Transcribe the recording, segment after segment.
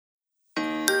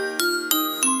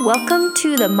Welcome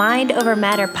to the Mind Over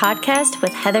Matter podcast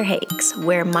with Heather Hakes,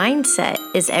 where mindset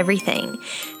is everything.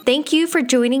 Thank you for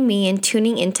joining me and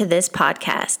tuning into this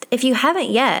podcast. If you haven't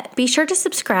yet, be sure to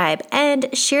subscribe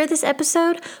and share this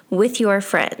episode with your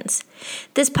friends.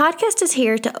 This podcast is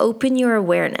here to open your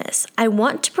awareness. I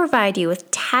want to provide you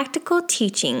with tactical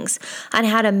teachings on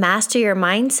how to master your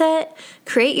mindset,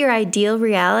 create your ideal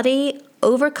reality,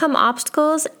 overcome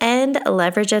obstacles, and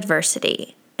leverage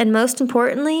adversity. And most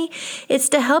importantly, it's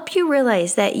to help you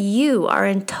realize that you are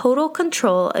in total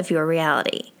control of your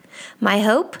reality. My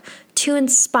hope? To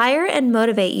inspire and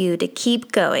motivate you to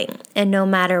keep going. And no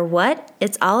matter what,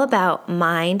 it's all about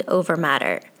mind over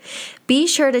matter. Be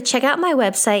sure to check out my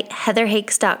website,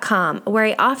 heatherhakes.com, where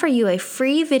I offer you a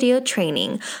free video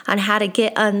training on how to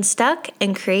get unstuck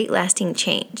and create lasting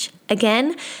change.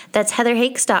 Again, that's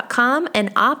heatherhakes.com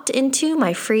and opt into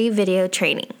my free video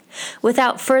training.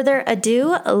 Without further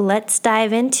ado, let's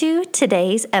dive into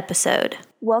today's episode.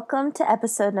 Welcome to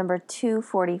episode number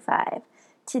 245.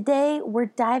 Today, we're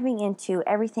diving into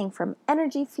everything from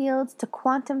energy fields to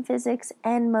quantum physics,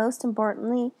 and most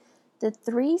importantly, the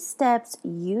 3 steps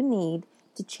you need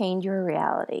to change your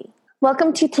reality.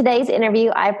 Welcome to today's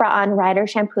interview. I brought on Ryder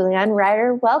Champoulian.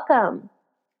 Ryder, welcome.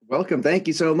 Welcome. Thank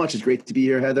you so much. It's great to be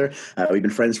here, Heather. We've been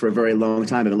friends for a very long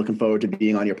time. I've been looking forward to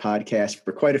being on your podcast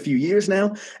for quite a few years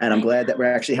now, and I'm glad that we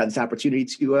actually had this opportunity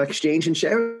to exchange and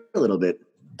share a little bit.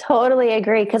 Totally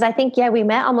agree, because I think, we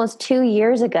met almost 2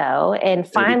 years ago, and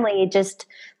finally just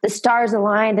the stars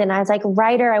aligned, and I was like,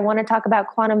 Ryder, I want to talk about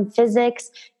quantum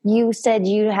physics. You said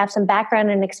you have some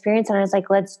background and experience, and I was like,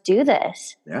 let's do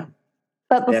this. Yeah.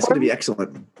 But it's going to be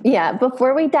excellent. Yeah.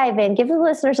 Before we dive in, give the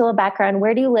listeners a little background.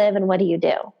 Where do you live and what do you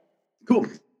do? Cool.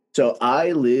 So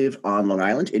I live on Long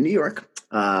Island in New York,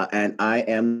 and I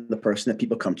am the person that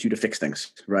people come to fix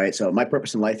things, right? So my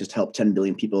purpose in life is to help 10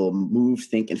 billion people move,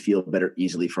 think, and feel better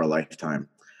easily for a lifetime.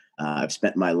 I've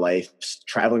spent my life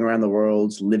traveling around the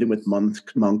world, living with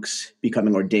monks,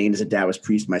 becoming ordained as a Taoist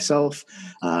priest myself,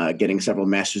 getting several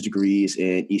master's degrees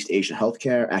in East Asian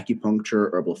healthcare,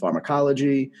 acupuncture, herbal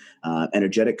pharmacology,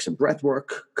 energetics and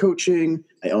breathwork, coaching.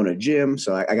 I own a gym.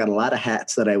 So I got a lot of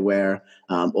hats that I wear,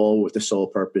 all with the sole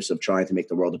purpose of trying to make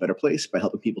the world a better place by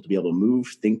helping people to be able to move,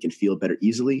 think, and feel better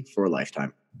easily for a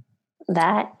lifetime.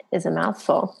 That is a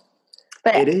mouthful.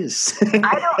 But it is.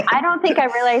 I don't think I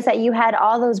realized that you had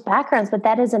all those backgrounds, but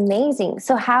that is amazing.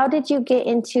 So how did you get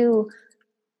through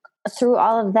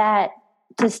all of that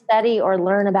to study or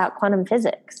learn about quantum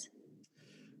physics?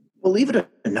 Believe it or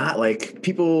not,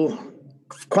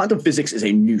 quantum physics is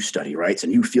a new study, right? It's a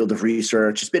new field of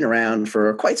research. It's been around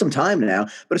for quite some time now,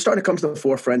 but it's starting to come to the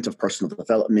forefront of personal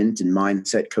development and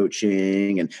mindset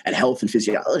coaching and health and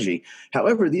physiology.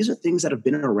 However, these are things that have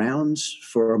been around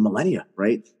for millennia,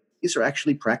 right? These are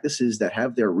actually practices that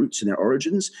have their roots and their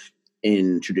origins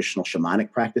in traditional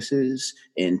shamanic practices,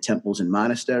 in temples and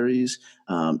monasteries,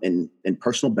 and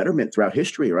personal betterment throughout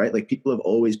history, right? Like people have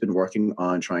always been working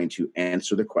on trying to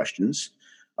answer the questions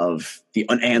of the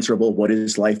unanswerable. What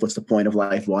is life? What's the point of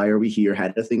life? Why are we here? How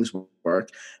do things work?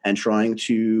 And trying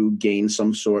to gain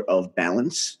some sort of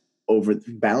balance with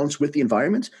the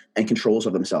environment and controls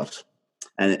of themselves.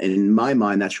 And in my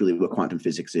mind, that's really what quantum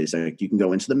physics is. Like you can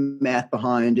go into the math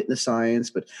behind it and the science,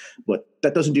 but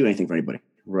that doesn't do anything for anybody,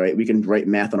 right? We can write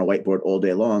math on a whiteboard all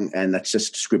day long, and that's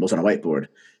just scribbles on a whiteboard.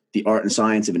 The art and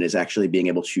science of it is actually being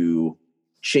able to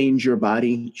change your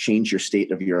body, change your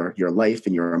state of your life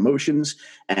and your emotions,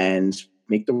 and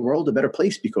make the world a better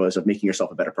place because of making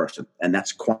yourself a better person. And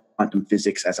that's quantum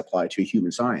physics as applied to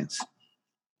human science.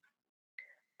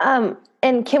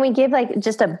 And can we give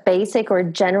just a basic or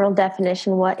general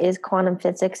definition? What is quantum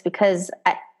physics? Because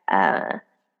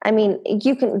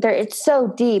it's so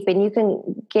deep and you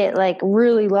can get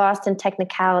really lost in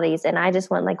technicalities. And I just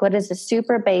want what is the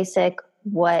super basic?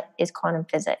 What is quantum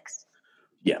physics?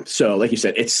 Yeah. So like you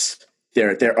said,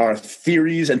 there are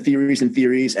theories and theories and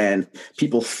theories, and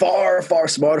people far, far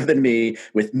smarter than me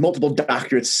with multiple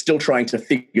doctorates still trying to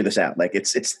figure this out.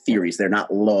 It's theories. They're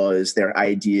not laws. They're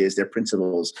ideas. They're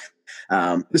principles.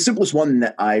 The simplest one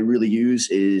that I really use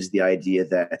is the idea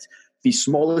that the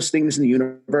smallest things in the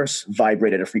universe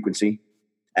vibrate at a frequency,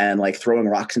 and like throwing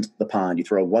rocks into the pond, you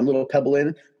throw one little pebble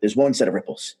in, there's one set of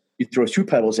ripples. You throw 2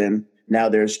 pebbles in, now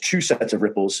there's 2 sets of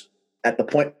ripples. At the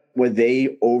point where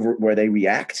they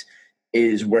react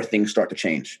is where things start to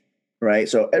change, right?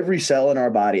 So every cell in our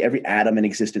body, every atom in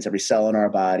existence, every cell in our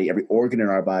body, every organ in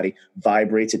our body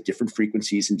vibrates at different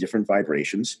frequencies and different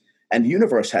vibrations. And the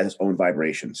universe has its own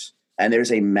vibrations. And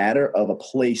there's a matter of a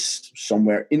place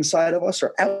somewhere inside of us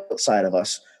or outside of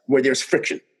us where there's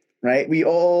friction, right? We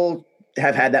all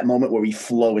have had that moment where we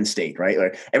flow in state, right?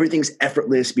 Or everything's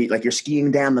effortless, be it like you're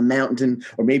skiing down the mountain,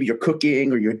 or maybe you're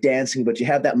cooking or you're dancing, but you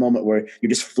have that moment where you're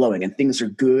just flowing and things are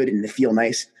good and they feel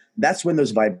nice. That's when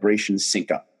those vibrations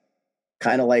sync up.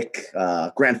 Kind of like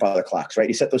grandfather clocks, right?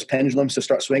 You set those pendulums to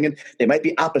start swinging. They might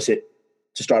be opposite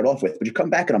to start off with, but you come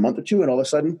back in a month or two and all of a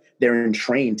sudden they're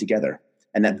entrained together.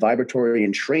 And that vibratory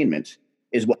entrainment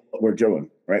is what we're doing,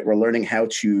 right? We're learning how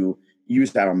to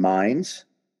use our minds,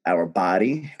 our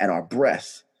body, and our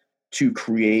breath to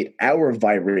create our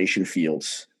vibration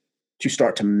fields to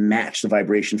start to match the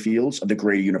vibration fields of the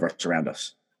greater universe around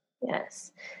us.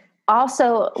 Yes.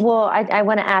 Also, well, I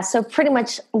want to ask, so pretty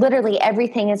much literally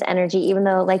everything is energy, even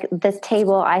though like this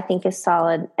table I think is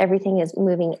solid, everything is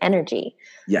moving energy.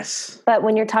 Yes. But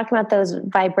when you're talking about those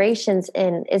vibrations,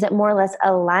 is it more or less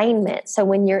alignment? So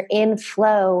when you're in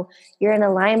flow, you're in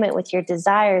alignment with your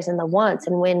desires and the wants.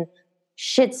 And when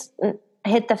shit's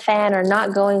hit the fan or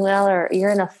not going well, or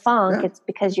you're in a funk, it's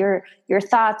because your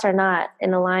thoughts are not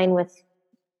in line with.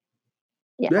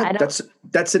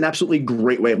 That's an absolutely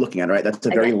great way of looking at it, right? That's a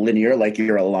very linear, like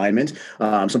your alignment.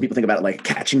 Some people think about it like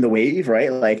catching the wave,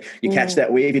 right? Like you catch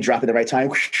that wave, you drop it at the right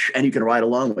time, and you can ride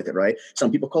along with it, right?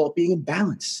 Some people call it being in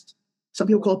balance. Some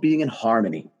people call it being in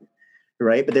harmony,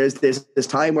 right? But there's this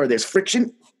time where there's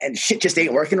friction and shit just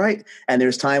ain't working right. And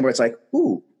there's time where it's like,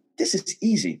 ooh, this is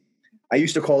easy. I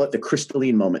used to call it the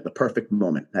crystalline moment, the perfect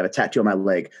moment. I have a tattoo on my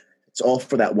leg. It's all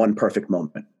for that one perfect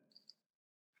moment.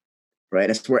 Right?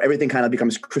 It's where everything kind of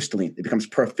becomes crystalline. It becomes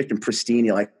perfect and pristine.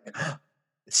 You're like,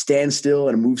 it stands still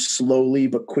and it moves slowly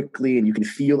but quickly, and you can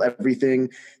feel everything.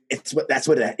 That's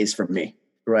what it is for me.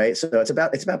 Right? So it's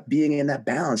about being in that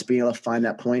balance, being able to find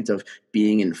that point of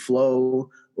being in flow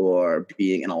or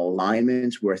being in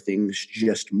alignment where things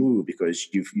just move because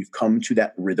you've come to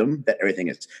that rhythm that everything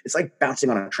is. It's like bouncing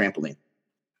on a trampoline.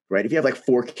 Right? If you have like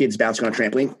 4 kids bouncing on a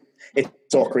trampoline,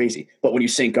 it's all crazy. But when you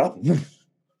sync up,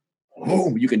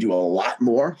 boom, you can do a lot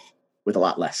more with a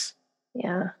lot less.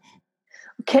 Yeah.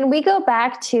 Can we go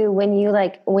back to when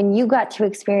you got to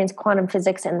experience quantum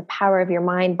physics and the power of your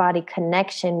mind body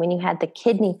connection when you had the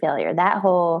kidney failure, that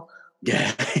whole,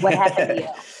 what happened to you?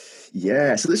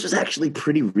 Yeah. So this was actually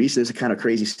pretty recent. It's a kind of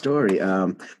crazy story.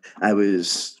 I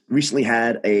was recently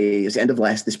it was the end of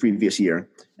this previous year,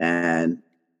 and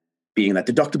being that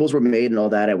deductibles were made and all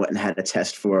that, I went and had a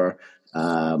test for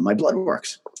my blood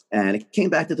works. And it came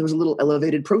back that there was a little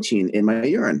elevated protein in my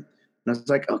urine. And I was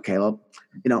like, okay, well,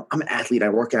 I'm an athlete. I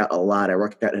work out a lot. I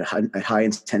work out at high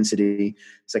intensity.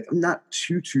 It's like, I'm not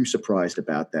too surprised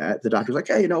about that. The doctor was like,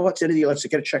 hey, you know what? Let's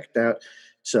get it checked out.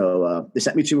 So they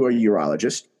sent me to a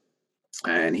urologist.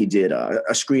 And he did a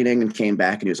screening and came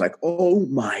back and he was like, oh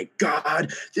my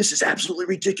God, this is absolutely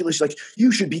ridiculous. Like,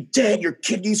 you should be dead. Your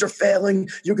kidneys are failing.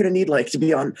 You're going to need to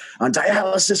be on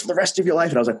dialysis for the rest of your life.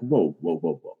 And I was like, whoa.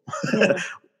 Yeah.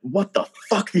 What the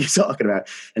fuck are you talking about?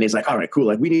 And he's like, all right, cool.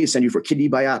 Like, we need to send you for kidney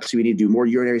biopsy. We need to do more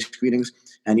urinary screenings.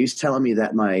 And he was telling me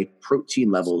that my protein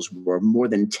levels were more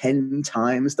than 10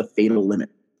 times the fatal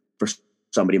limit for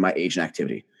somebody my age and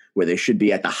activity, where they should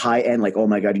be at the high end, like, oh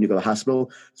my God, you need to go to the hospital,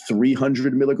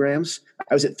 300 milligrams.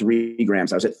 I was at 3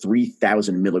 grams. I was at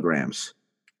 3,000 milligrams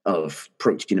of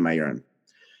protein in my urine.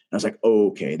 I was like,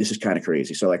 okay, this is kind of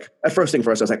crazy. So like, first thing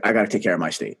first, I was like, I got to take care of my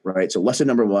state, right? So lesson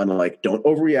number 1, like, don't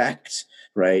overreact,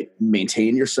 right?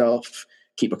 Maintain yourself,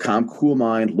 keep a calm, cool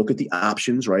mind, look at the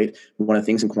options, right? One of the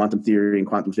things in quantum theory and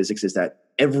quantum physics is that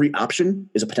every option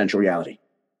is a potential reality,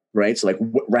 right? So like,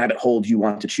 what rabbit hole do you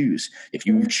want to choose? If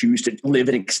you choose to live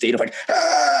in a state of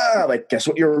like, guess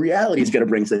what your reality is going to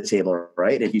bring to the table,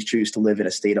 right? If you choose to live in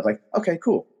a state of like, okay,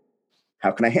 cool.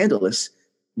 How can I handle this?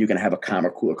 You're going to have a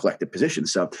calmer, cooler, collective position.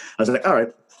 So I was like, all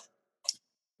right,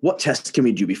 what tests can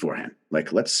we do beforehand?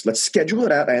 Like, let's schedule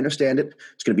it out. I understand it.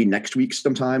 It's going to be next week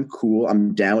sometime. Cool.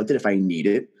 I'm down with it if I need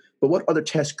it. But what other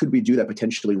tests could we do that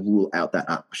potentially rule out that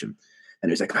option? And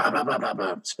he was like, blah, blah, blah, blah,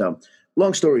 blah. So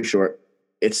long story short,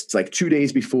 it's like 2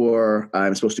 days before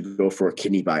I'm supposed to go for a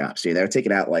kidney biopsy. They're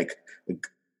taking out like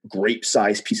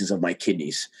grape-sized pieces of my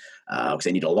kidneys because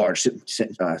they need a large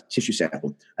tissue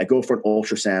sample. I go for an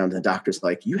ultrasound, and the doctor's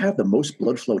like, you have the most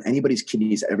blood flow in anybody's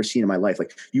kidneys I've ever seen in my life.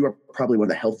 Like, you are probably one of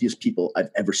the healthiest people I've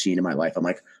ever seen in my life. I'm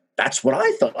like, that's what I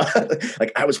thought.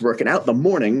 Like, I was working out the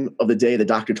morning of the day the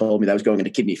doctor told me that I was going into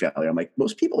kidney failure. I'm like,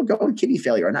 most people are going kidney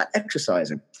failure are not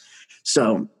exercising.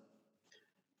 So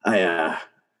the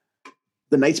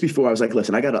nights before, I was like,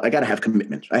 listen, I gotta have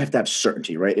commitment. I have to have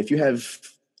certainty, right? If you have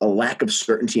a lack of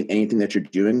certainty in anything that you're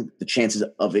doing, the chances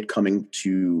of it coming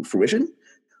to fruition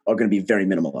are going to be very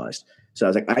minimalized. So I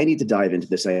was like, I need to dive into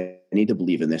this. I need to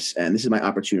believe in this. And this is my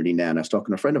opportunity now. And I was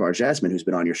talking to a friend of ours, Jasmine, who's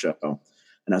been on your show.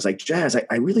 And I was like, Jazz,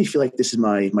 I really feel like this is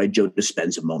my Joe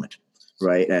Dispenza moment.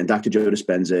 Right. And Dr. Joe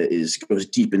Dispenza goes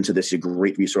deep into this, a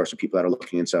great resource for people that are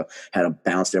looking into how to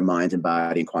balance their mind and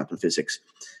body in quantum physics.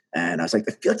 And I was like,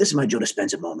 I feel like this is my Joe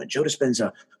Dispenza moment. Joe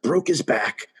Dispenza broke his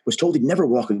back, was told he'd never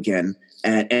walk again,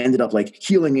 and ended up like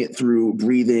healing it through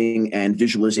breathing and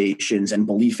visualizations and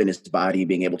belief in his body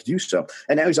being able to do so.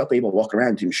 And now he's up able to walk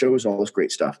around, doing shows, all this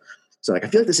great stuff. So like, I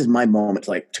feel like this is my moment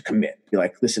to commit. Be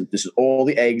like, listen, this is all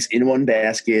the eggs in one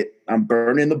basket. I'm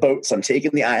burning the boats. I'm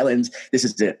taking the islands. This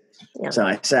is it. Yeah. So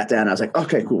I sat down. I was like,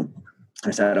 okay, cool. I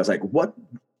was like, what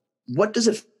does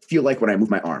it feel like when I move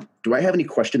my arm? Do I have any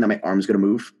question that my arm is going to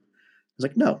move? I was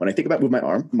like, no. When I think about moving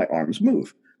my arms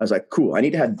move. I was like, cool. I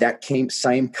need to have that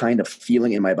same kind of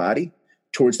feeling in my body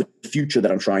towards the future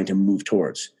that I'm trying to move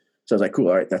towards. So I was like, cool.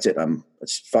 All right, that's it.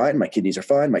 That's fine. My kidneys are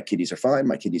fine. My kidneys are fine.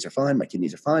 My kidneys are fine. My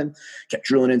kidneys are fine. Kept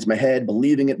drilling into my head,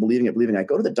 believing it. I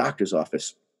go to the doctor's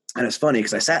office. And it's funny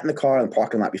because I sat in the car in the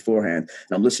parking lot beforehand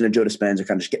and I'm listening to Joe Dispenza,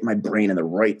 kind of just getting my brain in the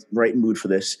right mood for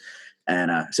this. And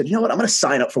I said, you know what? I'm going to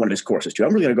sign up for one of his courses too.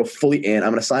 I'm really going to go fully in. I'm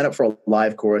going to sign up for a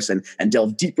live course and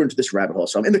delve deeper into this rabbit hole.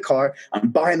 So I'm in the car. I'm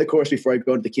buying the course before I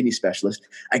go to the kidney specialist.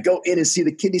 I go in and see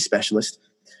the kidney specialist.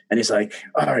 And he's like,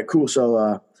 all right, cool. So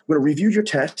I'm going to review your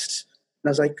tests. And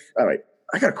I was like, all right,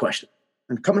 I got a question.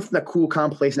 And coming from that cool,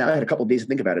 calm place now, I had a couple of days to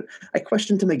think about it. I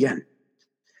questioned him again.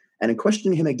 And in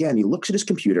questioning him again, he looks at his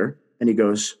computer and he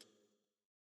goes,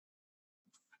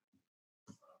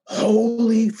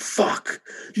 holy fuck,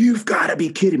 you've got to be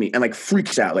kidding me. And like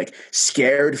freaks out, like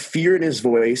scared, fear in his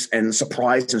voice, and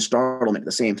surprise and startlement at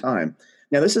the same time.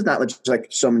 Now, this is not just like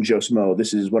some Joe Smo.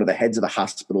 This is one of the heads of the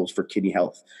hospitals for kidney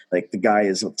health. Like the guy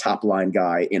is a top line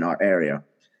guy in our area.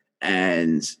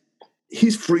 And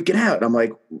he's freaking out. And I'm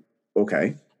like,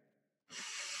 okay,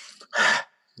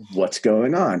 what's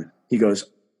going on? He goes,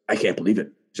 I can't believe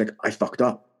it. He's like, I fucked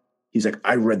up. He's like,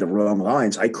 I read the wrong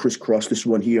lines. I crisscrossed this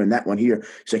one here and that one here.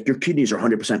 He's like, your kidneys are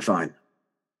 100% fine.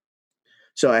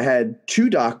 So I had 2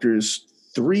 doctors,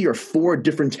 3 or 4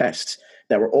 different tests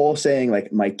that were all saying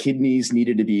like my kidneys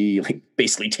needed to be like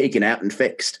basically taken out and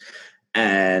fixed.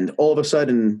 And all of a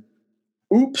sudden,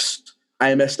 oops,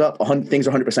 I messed up. Things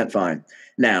are 100% fine.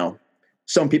 Now,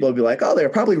 some people will be like, oh, they're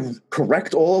probably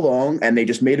correct all along and they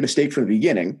just made a mistake from the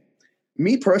beginning.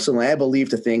 Me personally, I believe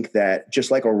to think that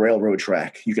just like a railroad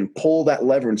track, you can pull that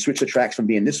lever and switch the tracks from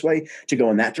being this way to go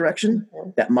in that direction,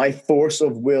 that my force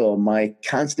of will, my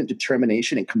constant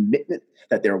determination and commitment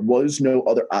that there was no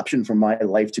other option for my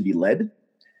life to be led,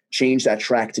 change that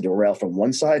track to derail from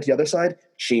one side to the other side,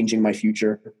 changing my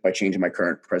future by changing my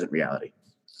current present reality.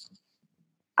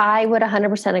 I would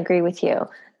 100% agree with you.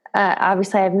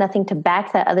 Obviously, I have nothing to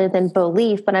back that other than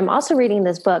belief, but I'm also reading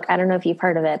this book. I don't know if you've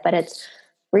heard of it, but it's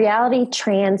Reality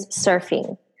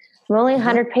Transurfing. I'm only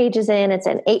 100 pages in. It's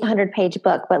an 800-page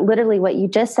book, but literally what you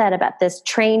just said about this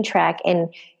train track, and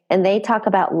they talk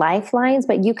about lifelines,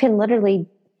 but you can literally,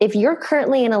 if you're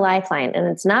currently in a lifeline and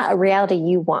it's not a reality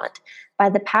you want, by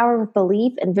the power of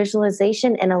belief and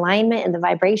visualization and alignment and the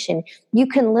vibration, you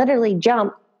can literally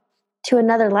jump to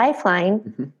another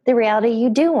lifeline, the reality you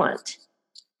do want.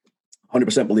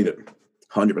 100% believe it.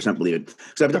 100% believe it.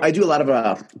 So I do a lot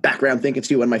of background thinking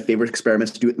too. One of my favorite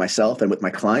experiments to do with myself and with my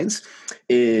clients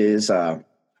is I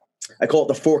call it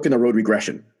the fork in the road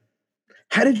regression.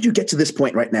 How did you get to this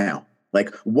point right now?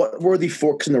 Like, what were the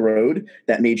forks in the road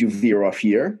that made you veer off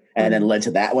here and then led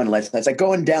to that one? It's like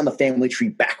going down the family tree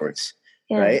backwards,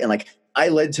 right? And like I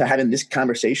led to having this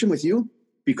conversation with you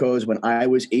because when I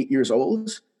was 8 years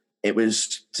old, it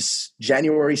was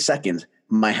January 2nd,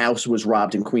 my house was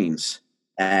robbed in Queens.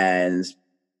 And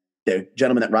the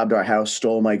gentleman that robbed our house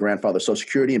stole my grandfather's Social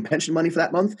Security and pension money for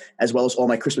that month, as well as all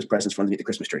my Christmas presents from underneath the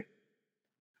Christmas tree.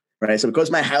 Right. So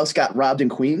because my house got robbed in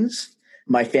Queens,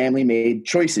 my family made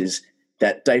choices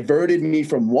that diverted me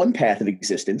from one path of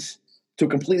existence to a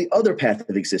completely other path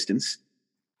of existence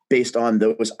based on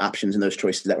those options and those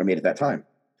choices that were made at that time.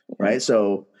 Right.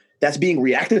 So that's being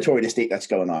reactatory to state that's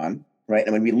going on. Right.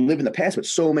 And when we live in the past, what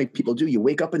so many people do, you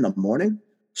wake up in the morning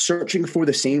searching for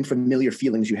the same familiar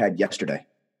feelings you had yesterday.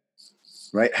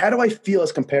 Right? How do I feel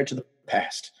as compared to the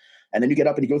past? And then you get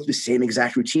up and you go through the same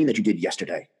exact routine that you did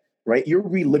yesterday. Right? You're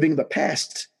reliving the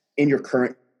past in your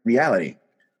current reality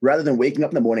rather than waking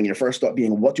up in the morning and your first thought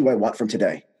being, what do I want from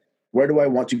today? Where do I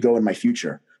want to go in my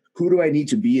future? Who do I need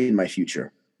to be in my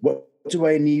future? What do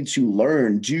I need to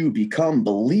learn, do, become,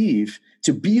 believe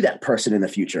to be that person in the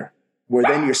future? Where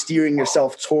then you're steering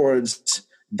yourself towards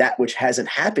that which hasn't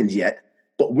happened yet,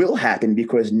 but will happen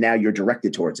because now you're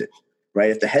directed towards it, right?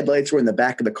 If the headlights were in the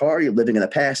back of the car, you're living in the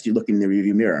past, you're looking in the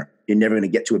rearview mirror. You're never going to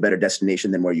get to a better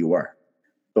destination than where you were.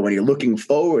 But when you're looking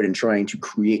forward and trying to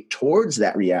create towards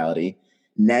that reality,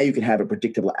 now you can have a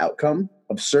predictable outcome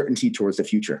of certainty towards the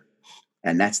future.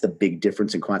 And that's the big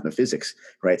difference in quantum physics,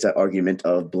 right? It's that argument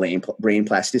of brain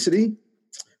plasticity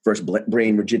versus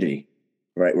brain rigidity,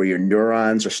 right? Where your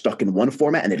neurons are stuck in one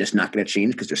format and they're just not going to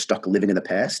change because they're stuck living in the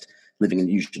past, living in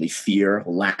usually fear,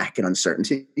 lack, and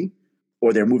uncertainty,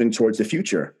 or they're moving towards the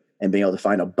future and being able to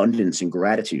find abundance and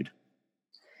gratitude.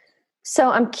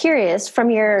 So I'm curious, from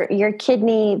your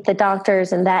kidney, the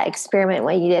doctors, and that experiment,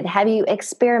 what you did, have you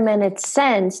experimented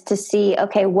since to see,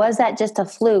 okay, was that just a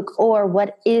fluke, or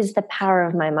what is the power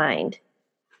of my mind?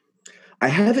 I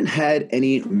haven't had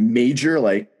any major,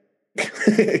 I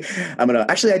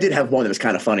did have one that was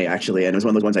kind of funny, actually. And it was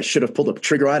one of those ones I should have pulled the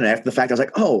trigger on. And after the fact, I was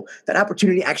like, oh, that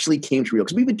opportunity actually came to real.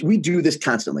 Because we do this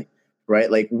constantly,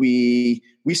 right? Like we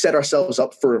set ourselves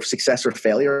up for success or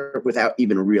failure without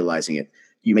even realizing it.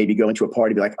 You may be going to a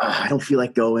party, be like, I don't feel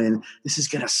like going. This is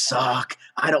going to suck.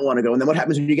 I don't want to go. And then what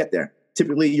happens when you get there?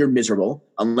 Typically, you're miserable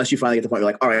unless you finally get to the point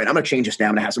where you're like, all right, I'm going to change this now.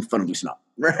 I'm going to have some fun and loosen up,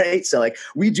 right? So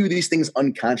we do these things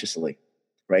unconsciously,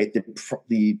 right?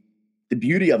 The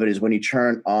beauty of it is when you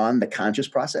turn on the conscious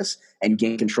process and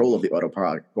gain control of the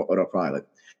autopilot.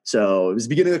 So it was the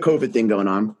beginning of the COVID thing going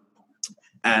on.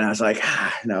 And I was like,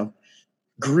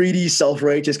 greedy,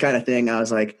 self-righteous kind of thing. I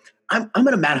was like, I'm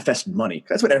going to manifest money.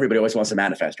 That's what everybody always wants to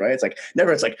manifest, right? It's like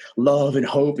love and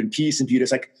hope and peace and beauty.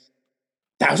 It's like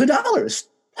 $1,000,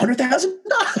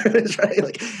 $100,000,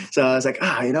 right? So I was like,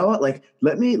 you know what?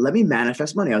 Let me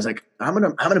manifest money. I was like, I'm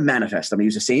going to manifest. I'm going to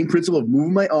use the same principle of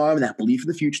moving my arm and that belief in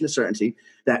the future and the certainty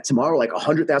that tomorrow,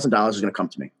 $100,000 is going to come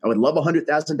to me. I would love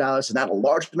 $100,000. It's not a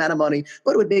large amount of money,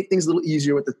 but it would make things a little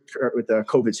easier with the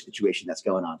COVID situation that's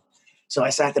going on. So I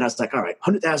sat there and I was like, all right,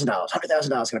 $100,000 is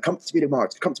going to come to me tomorrow.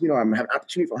 It's going to come to me tomorrow. I'm going to have an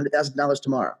opportunity for $100,000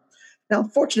 tomorrow. Now,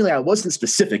 fortunately, I wasn't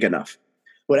specific enough.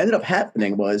 What ended up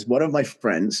happening was one of my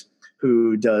friends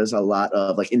who does a lot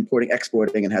of importing,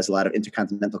 exporting, and has a lot of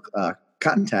intercontinental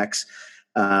contacts,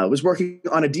 was working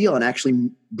on a deal and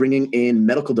actually bringing in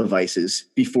medical devices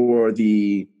before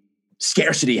the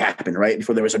scarcity happened, right?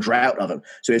 Before there was a drought of them.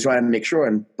 So he was trying to make sure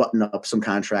and button up some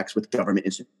contracts with government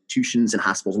institutions and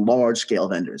hospitals, large scale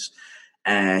vendors.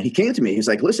 And he came to me. He's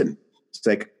like, listen, it's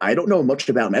like, I don't know much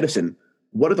about medicine.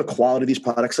 What are the quality of these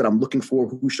products that I'm looking for?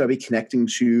 Who should I be connecting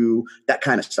to? That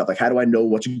kind of stuff. How do I know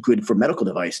what's good for medical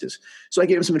devices? So I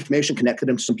gave him some information, connected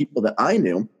him to some people that I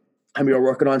knew, and we were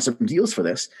working on some deals for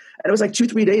this. And it was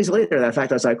 2-3 days later that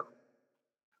fact, I was like,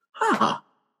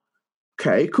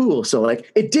 okay, cool. So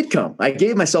it did come. I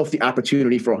gave myself the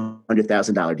opportunity for a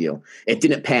 $100,000 deal. It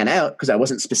didn't pan out because I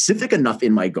wasn't specific enough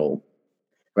in my goal.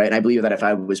 Right. And I believe that if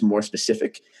I was more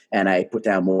specific and I put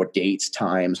down more dates,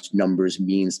 times, numbers,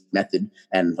 means, method,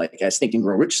 and as Think and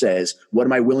Grow Rich says, what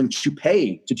am I willing to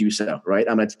pay to do so? Right.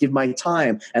 I'm going to give my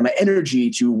time and my energy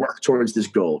to work towards this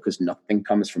goal because nothing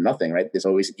comes from nothing. Right. There's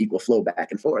always equal flow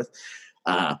back and forth.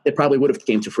 It probably would have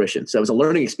came to fruition. So it was a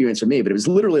learning experience for me, but it was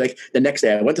literally the next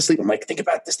day I went to sleep. I'm like, think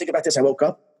about this. I woke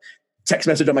up, text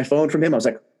message on my phone from him. I was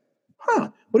like,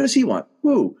 what does he want?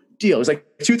 Woo. Deal. It was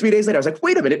 2-3 days later. I was like,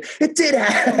 wait a minute, it did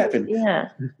happen. Yeah.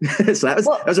 So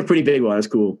that was a pretty big one. It was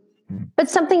cool. But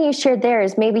something you shared there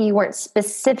is maybe you weren't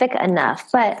specific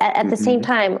enough, but at the same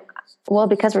time,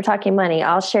 because we're talking money,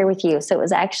 I'll share with you. So it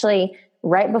was actually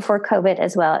right before COVID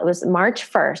as well. It was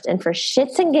March 1st. And for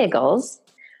shits and giggles,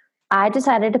 I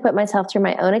decided to put myself through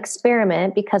my own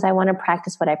experiment because I want to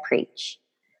practice what I preach.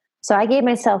 So I gave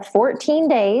myself 14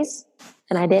 days.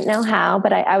 And I didn't know how,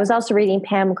 but I was also reading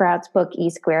Pam Grout's book, E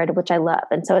Squared, which I love.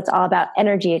 And so it's all about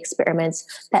energy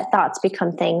experiments, that thoughts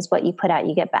become things. What you put out,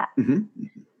 you get back. Mm-hmm.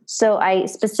 So I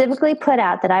specifically put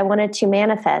out that I wanted to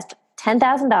manifest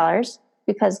 $10,000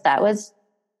 because that was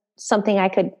something I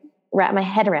could wrap my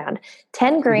head around.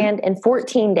 10 grand in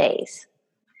 14 days.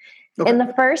 Okay. In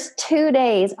the first 2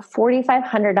 days,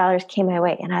 $4,500 came my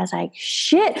way. And I was like,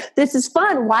 shit, this is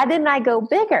fun. Why didn't I go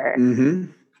bigger?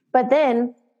 Mm-hmm. But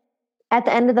then at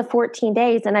the end of the 14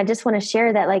 days, and I just want to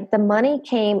share that the money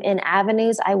came in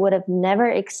avenues I would have never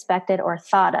expected or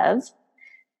thought of,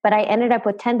 but I ended up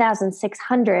with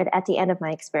 $10,600 at the end of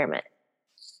my experiment.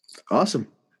 Awesome.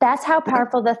 That's how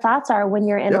powerful the thoughts are when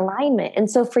you're in alignment.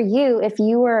 And so for you, if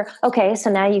you were, okay,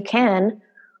 so now you can,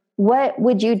 what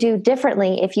would you do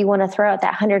differently if you want to throw out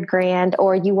that $100,000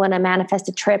 or you want to manifest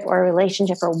a trip or a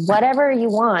relationship or whatever you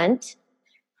want?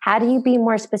 How do you be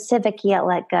more specific yet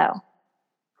let go?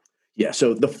 Yeah.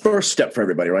 So the first step for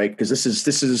everybody, right? Because this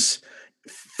is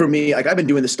For me, like I've been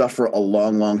doing this stuff for a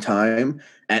long, long time.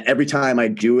 And every time I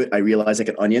do it, I realize like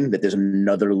an onion that there's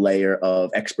another layer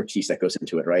of expertise that goes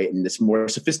into it, right? And it's more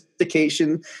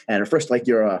sophistication. And at first, like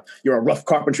you're a rough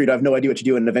carpentry to have no idea what you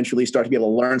do, and eventually start to be able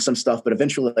to learn some stuff. But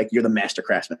eventually, like you're the master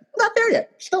craftsman. Not there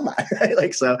yet, still not. Right?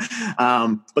 Like so.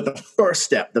 But the first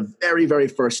step, the very, very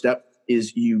first step,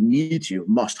 is you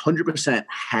must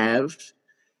 100%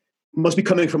 must be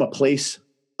coming from a place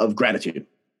of gratitude.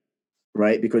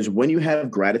 Right? Because when you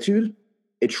have gratitude,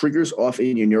 it triggers off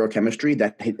in your neurochemistry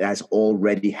that has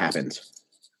already happened.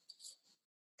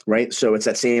 Right? So it's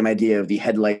that same idea of the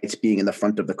headlights being in the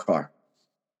front of the car.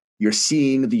 You're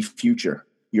seeing the future.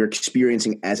 You're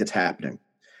experiencing as it's happening.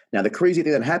 Now, the crazy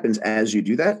thing that happens as you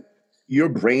do that, your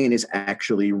brain is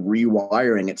actually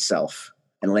rewiring itself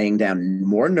and laying down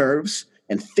more nerves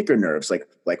and thicker nerves, like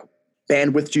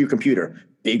bandwidth to your computer.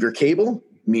 Bigger cable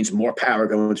means more power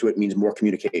going to it, means more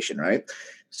communication, right?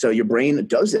 So your brain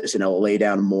does this and it'll lay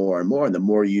down more and more. And the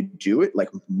more you do it, like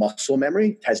muscle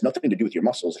memory, it has nothing to do with your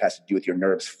muscles. It has to do with your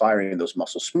nerves firing those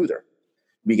muscles smoother.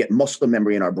 We get muscle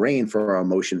memory in our brain for our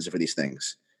emotions and for these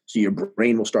things. So your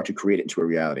brain will start to create it into a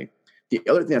reality. The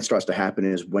other thing that starts to happen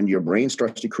is when your brain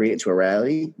starts to create into a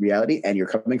reality and you're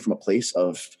coming from a place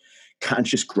of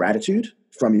conscious gratitude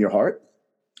from your heart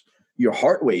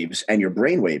waves and your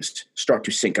brain waves start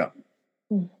to sync up.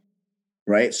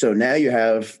 Right? So now you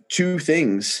have two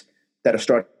things that are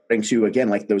starting to, again,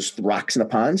 like those rocks in the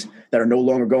ponds that are no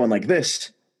longer going like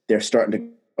this. They're starting to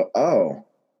go, oh,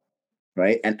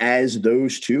 right? And as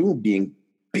those two being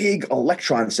big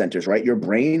electron centers, right? Your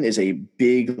brain is a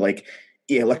big, like,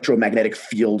 electromagnetic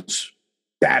fields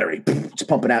battery. It's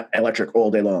pumping out electric all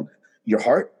day long. Your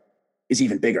heart is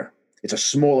even bigger. It's a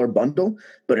smaller bundle,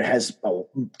 but it has a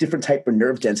different type of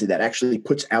nerve density that actually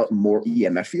puts out more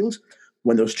EMF fields.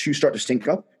 When those two start to sync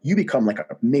up, you become like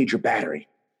a major battery.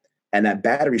 And that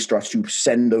battery starts to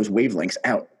send those wavelengths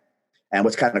out. And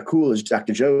what's kind of cool is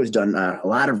Dr. Joe has done a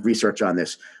lot of research on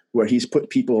this, where he's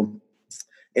put people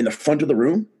in the front of the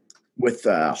room with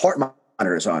heart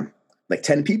monitors on, like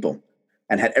 10 people,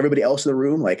 and had everybody else in the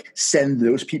room like send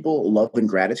those people love and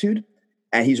gratitude.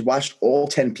 And he's watched all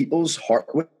 10 people's heart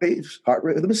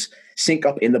rhythms sync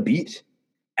up in the beat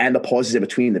and the pauses in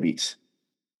between the beats.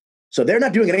 So they're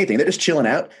not doing anything. They're just chilling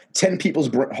out. 10 people's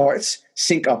hearts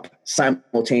sync up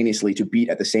simultaneously to beat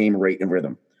at the same rate and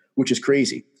rhythm, which is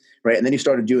crazy, right? And then he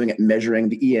started doing it, measuring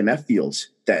the EMF fields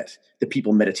that the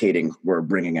people meditating were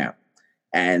bringing out.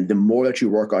 And the more that you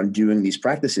work on doing these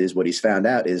practices, what he's found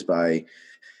out is by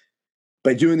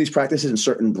doing these practices in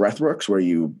certain breath works where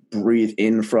you breathe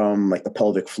in from like the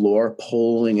pelvic floor,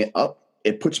 pulling it up,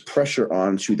 it puts pressure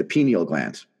onto the pineal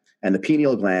gland. And the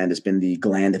pineal gland has been the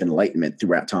gland of enlightenment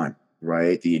throughout time.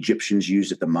 Right? The Egyptians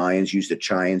used it, the Mayans used it,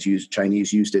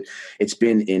 Chinese used it. It's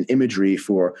been in imagery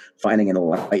for finding an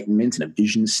enlightenment in a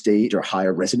vision state or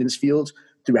higher resonance field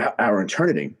throughout our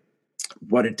eternity.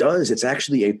 What it does, it's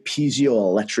actually a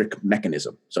piezoelectric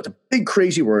mechanism. So it's a big,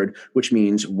 crazy word, which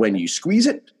means when you squeeze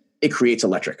it, it creates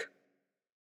electric.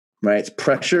 Right? It's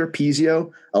pressure, piezo,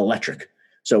 electric.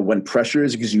 So when pressure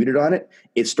is exuded on it,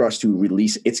 it starts to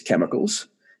release its chemicals,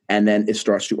 and then it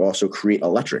starts to also create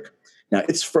electric. Now,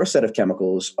 its first set of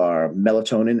chemicals are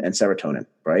melatonin and serotonin,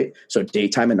 right? So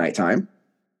daytime and nighttime,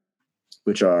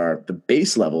 which are the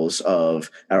base levels of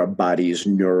our body's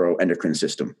neuroendocrine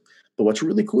system. But what's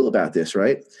really cool about this,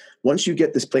 right? Once you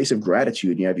get this place of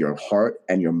gratitude, you have your heart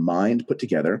and your mind put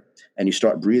together, and you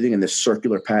start breathing in this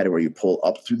circular pattern where you pull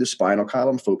up through the spinal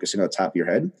column, focusing on the top of your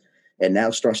head, and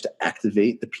now starts to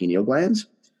activate the pineal glands.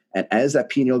 And as that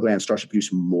pineal gland starts to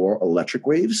produce more electric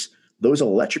waves, those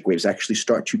electric waves actually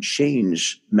start to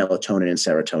change melatonin and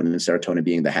serotonin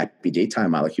being the happy daytime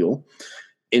molecule,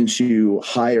 into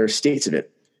higher states of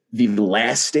it. The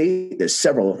last state, there's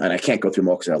several, and I can't go through them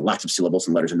all because there are lots of syllables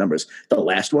and letters and numbers. The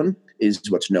last one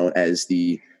is what's known as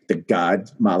the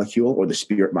God molecule or the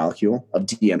spirit molecule of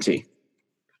DMT,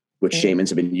 which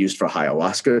shamans have been used for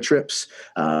ayahuasca trips.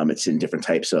 It's in different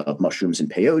types of mushrooms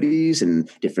and peyotes and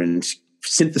different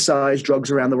synthesized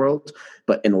drugs around the world.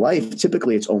 But in life,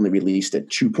 typically it's only released at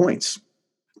 2 points.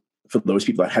 For those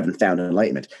people that haven't found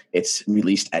enlightenment, it's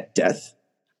released at death,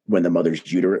 when the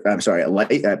mother's uterus,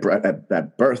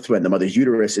 at birth, when the mother's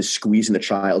uterus is squeezing the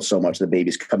child so much the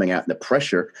baby's coming out and the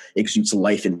pressure exudes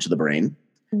life into the brain.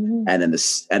 Mm-hmm. And then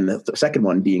the second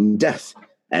one being death,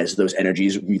 as those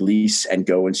energies release and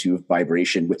go into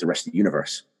vibration with the rest of the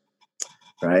universe.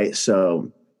 Right?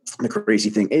 So the crazy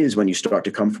thing is when you start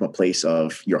to come from a place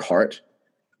of your heart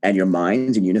and your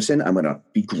mind in unison, I'm going to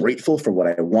be grateful for what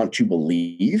I want to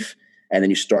believe. And then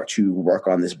you start to work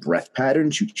on this breath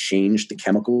pattern to change the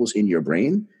chemicals in your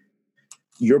brain.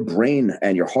 your brain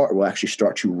and your heart will actually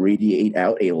start to radiate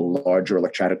out a larger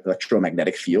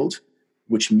electromagnetic field,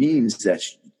 which means that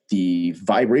the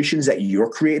vibrations that you're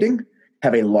creating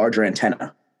have a larger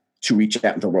antenna to reach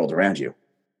out into the world around you.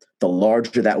 The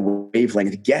larger that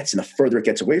wavelength gets and the further it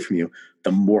gets away from you,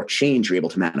 the more change you're able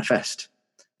to manifest.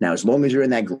 Now, as long as you're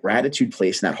in that gratitude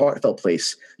place, in that heartfelt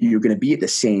place, you're going to be at the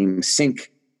same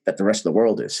sync that the rest of the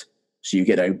world is. So you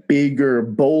get a bigger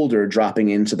boulder dropping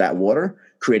into that water,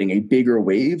 creating a bigger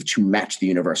wave to match the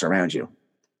universe around you.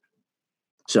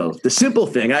 So the simple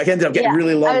thing, I ended up getting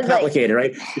really long and complicated,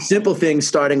 right? The simple thing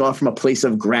starting off from a place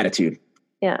of gratitude.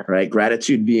 Yeah. Right?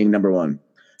 Gratitude being number one.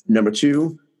 Number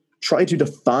two, try to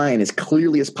define as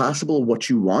clearly as possible what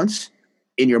you want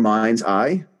in your mind's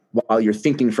eye while you're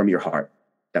thinking from your heart,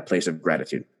 that place of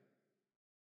gratitude.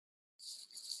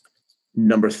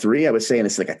 Number three, I would say, and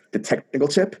it's like the technical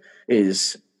tip,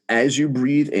 is as you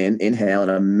breathe in, inhale,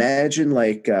 and imagine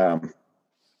like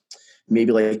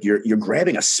maybe like you're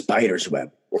grabbing a spider's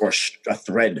web or a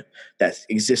thread that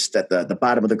exists at the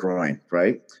bottom of the groin,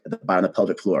 right? At the bottom of the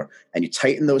pelvic floor. And you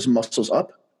tighten those muscles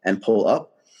up and pull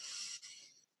up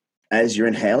as you're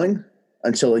inhaling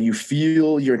until you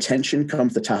feel your tension come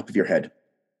to the top of your head.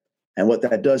 And what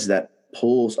that does is that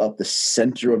pulls up the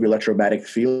center of your electromagnetic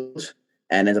field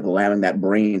and ends up allowing that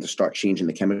brain to start changing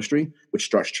the chemistry, which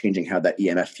starts changing how that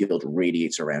EMF field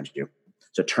radiates around you.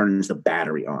 So it turns the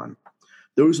battery on.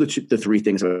 Those are the three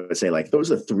things I would say, like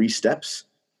those are the 3 steps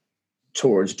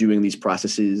towards doing these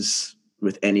processes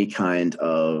with any kind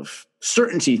of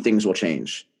certainty things will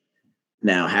change.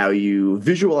 Now, how you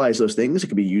visualize those things, it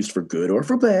can be used for good or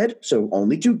for bad. So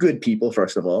only do good people,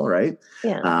 first of all, right?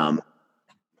 Yeah.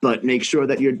 But make sure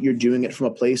that you're doing it from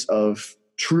a place of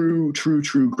true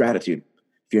gratitude.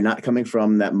 If you're not coming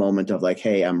from that moment of like,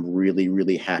 hey, I'm really,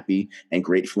 really happy and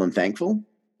grateful and thankful,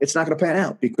 it's not going to pan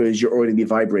out because you're already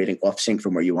vibrating off sync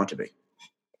from where you want to be.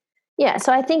 Yeah.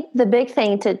 So I think the big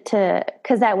thing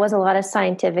because that was a lot of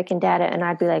scientific and data, and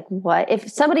I'd be like, what? If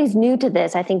somebody's new to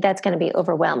this, I think that's going to be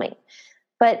overwhelming.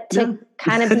 But to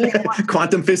kind of be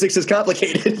quantum physics is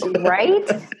complicated, right?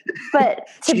 But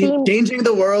to be changing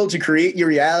the world to create your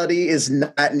reality is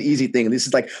not an easy thing. This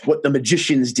is like what the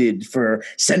magicians did for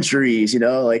centuries,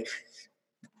 like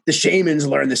the shamans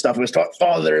learned this stuff. It was taught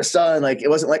father to son. Like it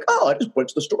wasn't like, oh, I just went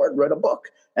to the store and read a book.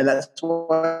 And that's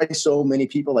why so many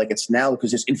people, like it's now because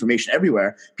there's information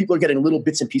everywhere. People are getting little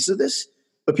bits and pieces of this,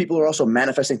 but people are also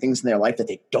manifesting things in their life that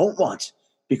they don't want,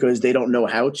 because they don't know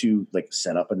how to like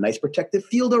set up a nice protective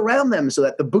field around them so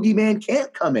that the boogeyman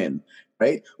can't come in,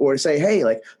 right? Or to say, hey,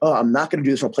 like, oh, I'm not going to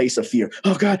do this from a place of fear.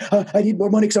 Oh God, I need more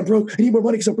money because I'm broke. I need more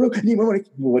money because I'm broke. I need more money.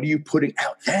 What are you putting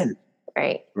out then?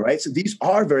 Right. So these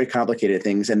are very complicated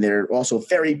things, and they're also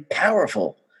very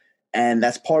powerful. And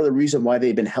that's part of the reason why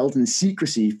they've been held in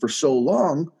secrecy for so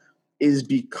long, is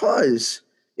because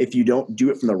if you don't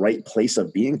do it from the right place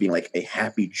of being like a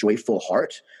happy, joyful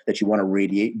heart that you want to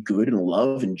radiate good and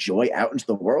love and joy out into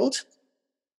the world,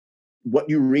 what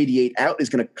you radiate out is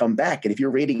going to come back. And if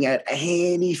you're radiating out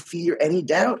any fear, any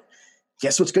doubt,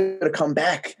 guess what's going to come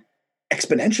back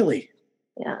exponentially?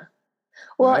 Yeah.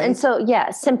 Well, right? And so,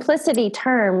 simplicity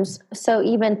terms. So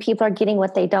even people are getting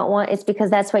what they don't want, it's because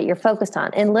that's what you're focused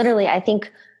on. And literally, I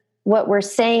think what we're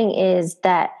saying is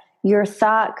that your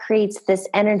thought creates this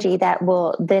energy that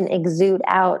will then exude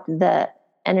out the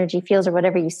energy fields or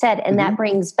whatever you said. And that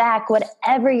brings back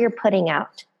whatever you're putting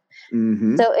out.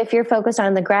 Mm-hmm. So if you're focused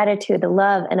on the gratitude, the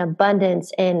love and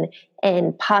abundance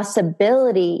and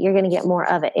possibility, you're going to get more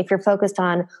of it. If you're focused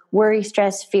on worry,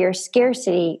 stress, fear,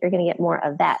 scarcity, you're going to get more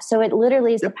of that. So it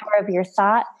literally is the power of your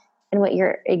thought and what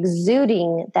you're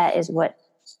exuding. That is what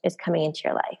is coming into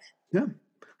your life. Yeah.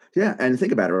 Yeah. And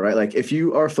think about it, right? Like if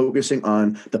you are focusing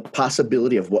on the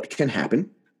possibility of what can happen,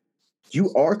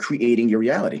 you are creating your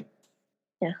reality.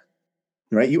 Yeah.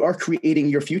 Right. You are creating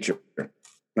your future.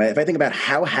 Right. If I think about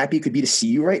how happy it could be to see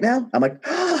you right now, I'm like,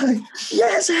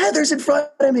 yes, Heather's in front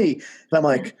of me. And I'm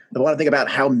like, if I want to think about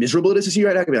how miserable it is to see you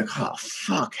right now, I could be like, oh,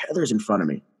 fuck, Heather's in front of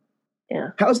me. Yeah.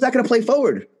 How is that going to play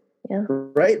forward? Yeah.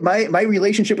 Right. My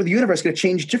relationship with the universe is going to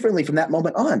change differently from that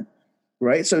moment on.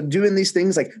 Right. So doing these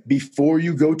things like before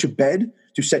you go to bed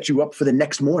to set you up for the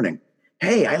next morning.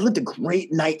 Hey, I lived a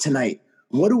great night tonight.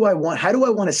 What do I want? How do I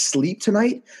want to sleep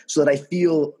tonight so that I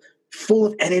feel full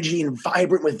of energy and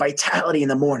vibrant with vitality in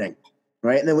the morning?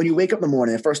 Right. And then when you wake up in the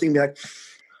morning, the first thing you'll be like,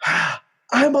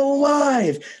 I'm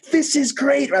alive. This is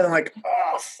great. Rather than like,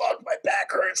 oh, fuck, my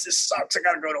back hurts. This sucks. I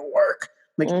got to go to work.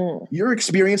 Like your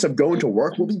experience of going to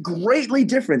work will be greatly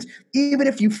different, even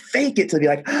if you fake it to be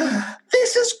like,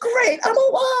 this is great. I'm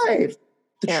alive.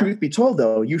 The truth be told,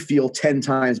 though, you feel 10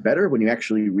 times better when you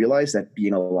actually realize that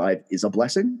being alive is a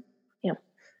blessing. Yeah.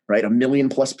 right? 1 million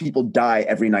plus people die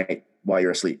every night while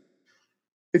you're asleep.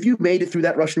 If you made it through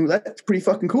that Russian roulette, it's pretty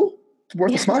fucking cool. It's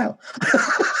worth a smile.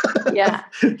 Yeah.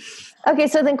 Okay.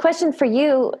 So then question for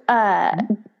you,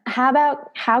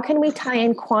 how can we tie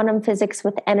in quantum physics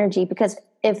with energy? Because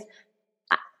if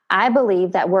I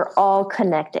believe that we're all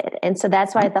connected. And so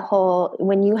that's why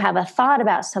when you have a thought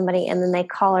about somebody and then they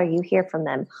call or you hear from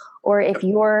them, or if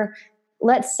you're,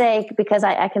 let's say, because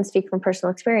I can speak from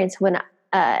personal experience, when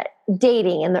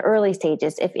dating in the early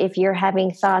stages, if you're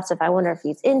having thoughts of, I wonder if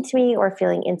he's into me, or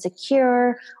feeling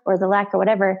insecure or the lack or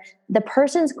whatever, the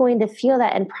person's going to feel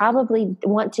that and probably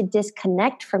want to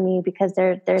disconnect from you because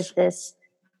there's this,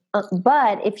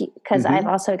 but if you, because I've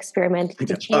also experimented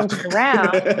to change it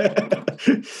around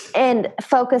and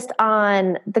focused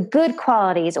on the good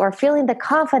qualities or feeling the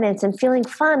confidence and feeling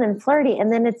fun and flirty. And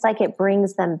then it's like it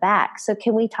brings them back. So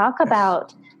can we talk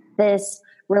about this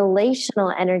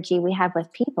relational energy we have with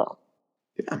people?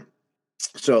 Yeah.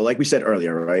 So like we said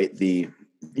earlier, right? You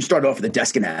started off with the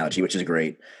desk analogy, which is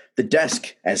great. The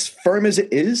desk, as firm as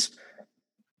it is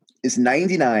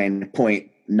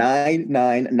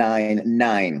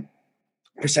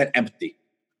 99.9999% empty,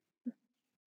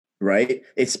 right?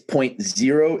 It's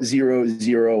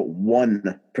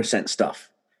 0.0001% stuff.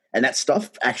 And that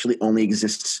stuff actually only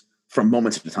exists for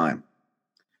moments at a time,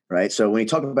 right? So when you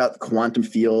talk about quantum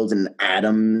fields and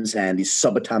atoms and these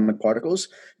subatomic particles,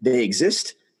 they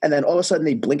exist. And then all of a sudden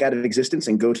they blink out of existence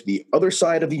and go to the other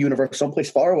side of the universe, someplace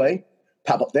far away,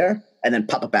 pop up there, and then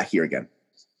pop up back here again.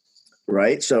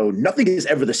 Right? So nothing is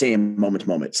ever the same moment to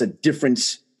moment. It's a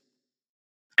different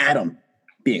atom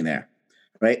being there,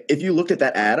 right? If you looked at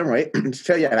that atom, right, to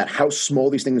tell you about how small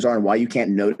these things are and why you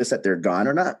can't notice that they're gone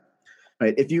or not,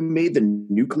 right? If you made the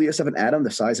nucleus of an atom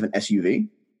the size of an SUV,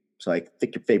 so like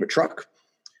think your favorite truck,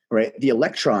 right? The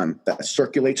electron that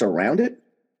circulates around it,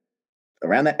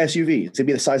 around that SUV, it's going to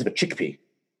be the size of a chickpea,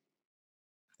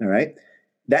 all right?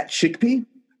 That chickpea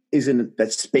is in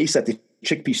that space that the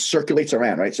chickpea circulates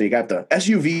around, right? So you got the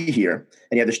SUV here,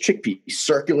 and you have this chickpea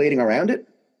circulating around it.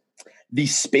 The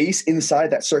space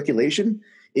inside that circulation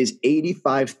is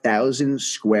 85,000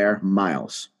 square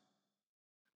miles.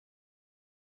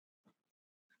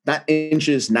 Not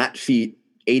inches, not feet,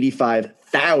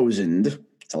 85,000.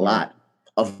 It's a lot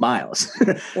of miles,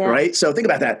 right? So think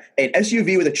about that. An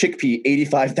SUV with a chickpea,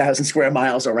 85,000 square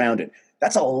miles around it.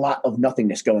 That's a lot of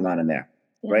nothingness going on in there.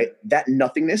 Right? That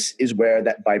nothingness is where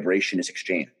that vibration is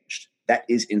exchanged. That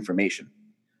is information,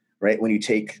 right? When you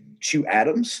take two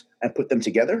atoms and put them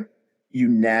together, you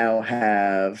now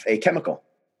have a chemical,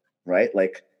 right?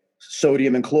 Like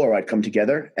sodium and chloride come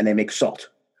together and they make salt,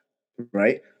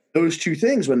 right? Those two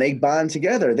things, when they bond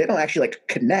together, they don't actually like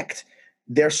connect.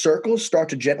 Their circles start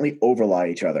to gently overlie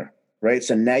each other, right?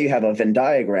 So now you have a Venn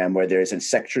diagram where there's a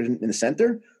section in the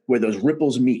center where those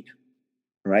ripples meet.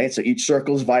 Right? So each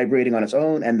circle is vibrating on its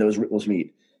own and those ripples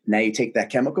meet. Now you take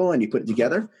that chemical and you put it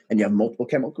together and you have multiple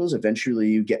chemicals. Eventually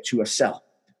you get to a cell,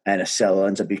 and a cell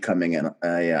ends up becoming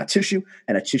a tissue,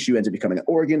 and a tissue ends up becoming an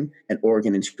organ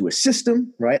into a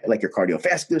system, right? Like your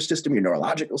cardiovascular system, your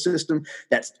neurological system.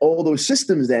 That's all those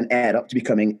systems then add up to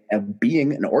becoming a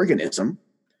being, an organism,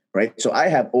 right? So I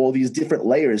have all these different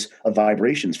layers of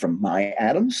vibrations from my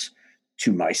atoms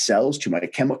to my cells, to my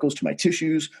chemicals, to my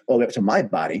tissues, all the way up to my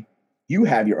body. You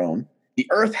have your own. The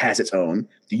earth has its own.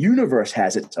 The universe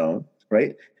has its own,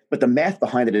 right? But the math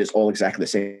behind it is all exactly the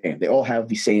same. They all have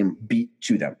the same beat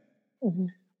to them. Mm-hmm.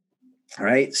 All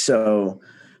right? So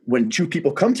when two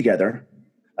people come together,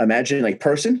 imagine a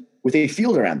person with a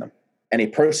field around them and a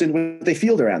person with a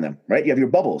field around them, right? You have your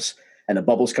bubbles, and the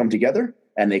bubbles come together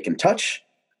and they can touch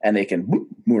and they can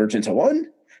merge into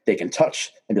one. They can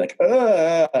touch and be like,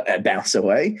 and bounce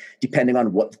away, depending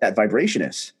on what that vibration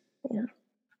is. Yeah.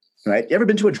 Right? You ever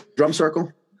been to a drum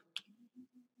circle?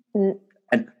 And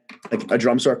like a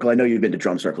drum circle? I know you've been to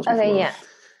drum circles before. Okay, yeah.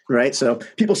 Right? So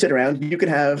people sit around. You can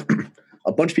have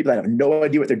a bunch of people that have no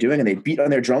idea what they're doing, and they beat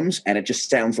on their drums, and it just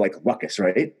sounds like ruckus,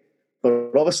 right? But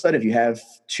all of a sudden, if you have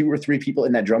 2 or 3 people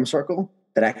in that drum circle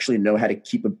that actually know how to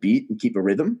keep a beat and keep a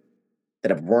rhythm, that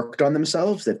have worked on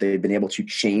themselves, that they've been able to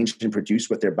change and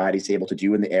produce what their body's able to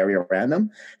do in the area around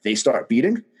them, they start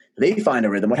beating, they find a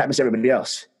rhythm. What happens to everybody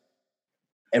else?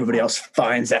 Everybody else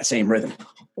finds that same rhythm.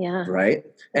 Yeah. Right?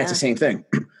 And it's the same thing,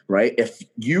 right? If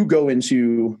you go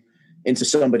into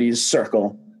somebody's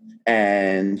circle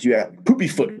and you have poopy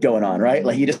foot going on, right?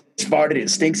 Like he just farted, it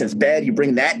stinks and it's bad. You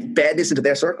bring that badness into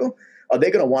their circle. Are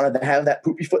they going to want to have that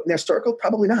poopy foot in their circle?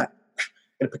 Probably not.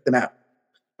 Going to pick them out.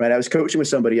 Right? I was coaching with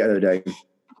somebody the other day.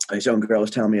 This young girl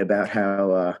was telling me about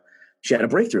how she had a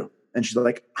breakthrough. And she's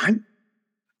like, I'm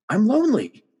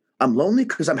lonely. I'm lonely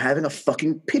because I'm having a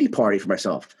fucking pity party for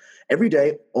myself. Every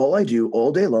day, all I do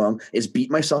all day long is beat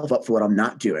myself up for what I'm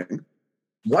not doing.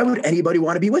 Why would anybody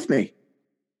want to be with me?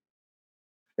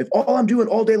 If all I'm doing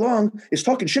all day long is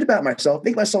talking shit about myself,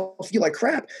 make myself feel like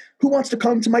crap, who wants to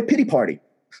come to my pity party?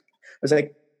 I was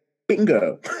like,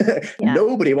 bingo. Yeah.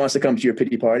 Nobody wants to come to your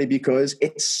pity party because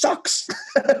it sucks.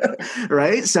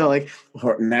 Right? So like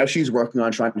now she's working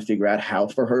on trying to figure out how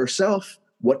for herself,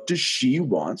 what does she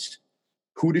want?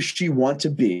 Who does she want to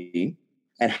be?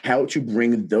 And how to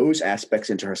bring those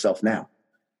aspects into herself now.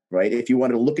 Right? If you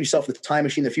wanted to look at yourself with a time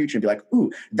machine in the future and be like,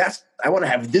 ooh, I want to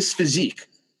have this physique.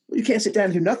 Well, you can't sit down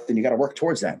and do nothing. You got to work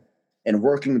towards that. And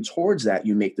working towards that,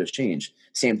 you make those change.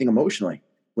 Same thing emotionally.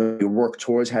 When you work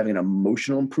towards having an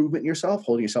emotional improvement in yourself,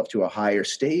 holding yourself to a higher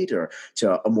state or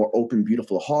to a more open,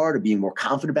 beautiful heart, or being more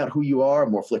confident about who you are,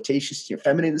 more flirtatious to your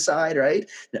feminine side, right?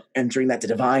 Entering that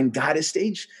divine goddess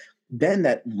stage, then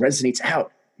that resonates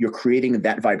out. You're creating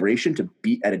that vibration to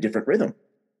beat at a different rhythm.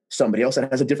 Somebody else that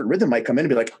has a different rhythm might come in and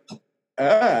be like,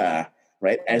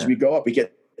 right? As we go up, we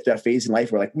get to that phase in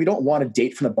life where like we don't want to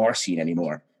date from the bar scene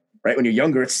anymore. Right? When you're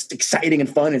younger, it's exciting and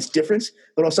fun, it's different.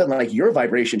 But all of a sudden, like your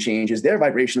vibration changes, their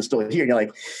vibration is still here. And you're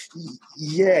like,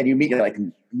 yeah. And you meet, you're like,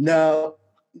 no,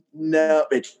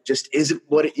 it just isn't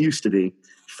what it used to be.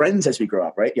 Friends as we grow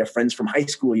up, right? You have friends from high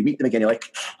school, you meet them again, you're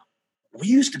like, we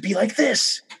used to be like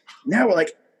this. Now we're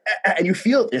like, and you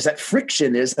feel there's that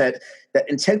friction, there's that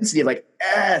intensity of like,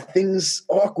 things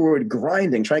awkward,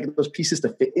 grinding, trying to get those pieces to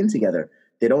fit in together.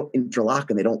 They don't interlock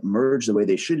and they don't merge the way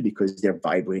they should because they're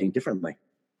vibrating differently.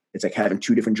 It's like having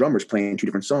two different drummers playing two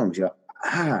different songs. You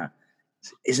go,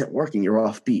 isn't working. You're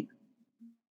off beat.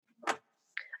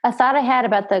 A thought I had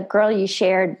about the girl you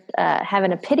shared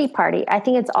having a pity party. I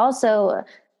think it's also,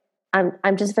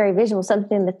 I'm just very visual,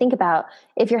 something to think about.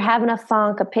 If you're having a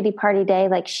funk, a pity party day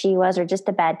like she was, or just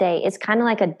a bad day, it's kind of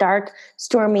like a dark,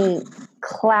 stormy,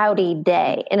 cloudy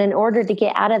day. And in order to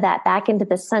get out of that, back into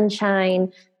the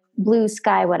sunshine, blue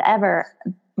sky, whatever,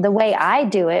 the way I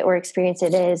do it or experience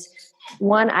it is,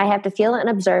 one, I have to feel it and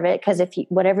observe it because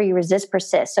whatever you resist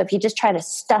persists. So if you just try to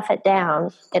stuff it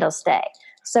down, it'll stay.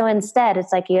 So instead,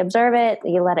 it's like you observe it,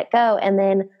 you let it go, and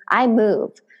then I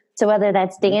move. So whether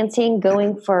that's dancing,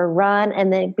 going for a run,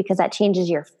 and then because that changes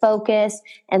your focus,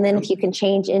 and then if you can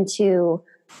change into,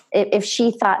 if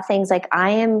she thought things like I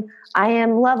am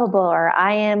lovable, or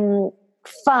I am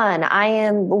fun, I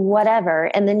am whatever,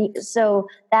 and then so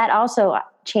that also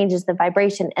changes the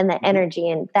vibration and the energy,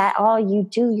 and that all you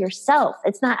do yourself.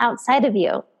 It's not outside of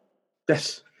you.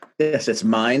 Yes, it's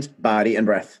mind, body, and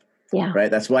breath. Yeah.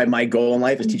 Right. That's why my goal in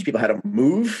life is teach people how to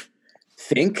move,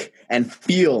 think, and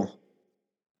feel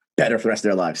better for the rest of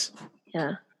their lives.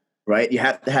 Yeah. Right. You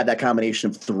have to have that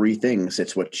combination of three things.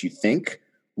 It's what you think,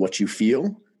 what you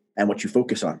feel, and what you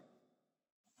focus on.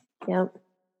 Yep.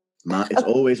 It's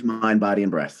always mind, body,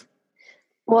 and breath.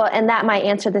 Well, and that might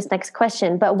answer this next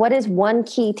question, but what is one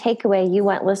key takeaway you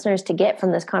want listeners to get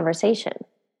from this conversation?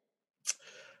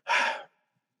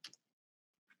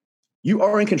 You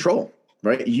are in control.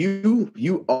 Right?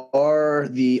 You are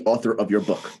the author of your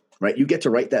book, right? You get to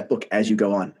write that book as you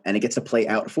go on, and it gets to play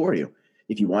out for you.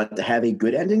 If you want to have a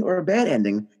good ending or a bad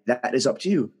ending, that is up to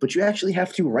you, but you actually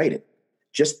have to write it.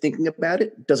 Just thinking about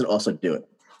it doesn't also do it,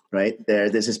 right?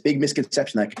 There's this big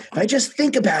misconception like, if I just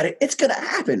think about it, it's going to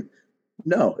happen.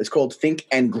 No, it's called think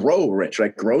and grow, Rich,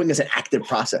 right? Growing is an active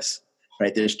process,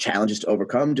 right? There's challenges to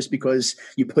overcome. Just because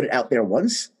you put it out there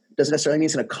once doesn't necessarily mean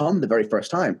it's going to come the very first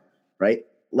time, right?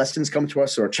 Lessons come to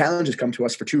us or challenges come to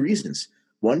us for two reasons.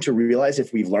 One, to realize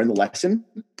if we've learned the lesson,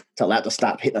 to allow it to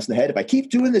stop hitting us in the head. If I keep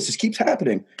doing this keeps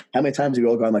happening. How many times have we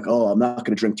all gone like, oh, I'm not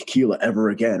going to drink tequila ever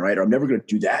again, right? Or I'm never going to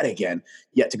do that again.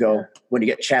 Yet to go, when you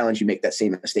get challenged, you make that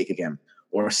same mistake again.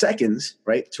 Or seconds,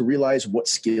 right? To realize what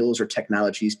skills or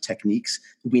technologies, techniques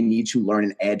we need to learn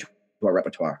and add to our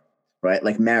repertoire. Right?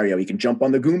 Like Mario, he can jump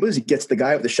on the Goombas. He gets the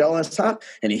guy with the shell on his top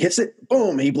and he hits it.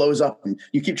 Boom, he blows up. And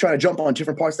you keep trying to jump on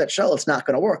different parts of that shell. It's not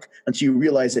going to work until you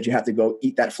realize that you have to go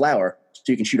eat that flower so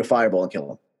you can shoot a fireball and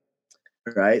kill him.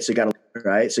 Right? So you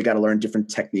got to learn different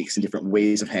techniques and different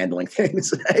ways of handling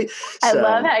things. Right? I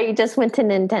love how you just went to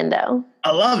Nintendo.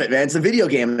 I love it, man. It's a video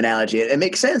game analogy. It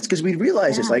makes sense because we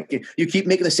realize it's like you keep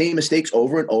making the same mistakes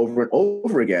over and over and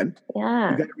over again.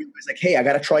 Yeah. You got to realize like, hey, I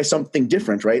got to try something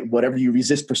different, right? Whatever you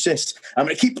resist persists. I'm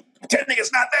going to keep pretending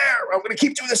it's not there. I'm going to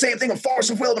keep doing the same thing and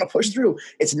force of will. I'm going to push through.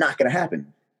 It's not going to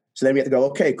happen. So then we have to go,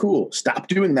 okay, cool. Stop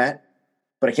doing that.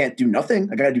 But I can't do nothing.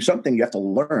 I got to do something. You have to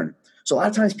learn. So a lot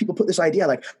of times people put this idea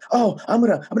like, oh, I'm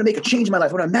gonna make a change in my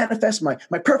life. I'm gonna manifest my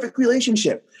perfect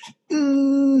relationship.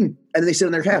 And then they sit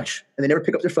on their couch and they never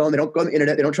pick up their phone. They don't go on the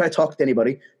internet. They don't try to talk to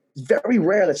anybody. very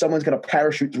rare that someone's going to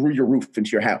parachute through your roof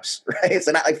into your house, right? It's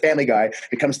not like Family Guy.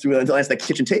 It comes through and lands that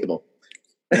kitchen table.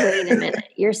 Wait a minute.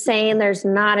 You're saying there's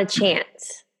not a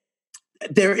chance?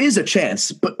 There is a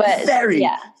chance, but very,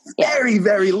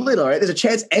 very little, right? There's a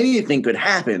chance anything could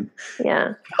happen.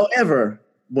 Yeah. However,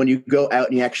 when you go out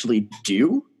and you actually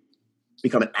do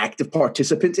become an active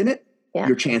participant in it,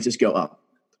 your chances go up.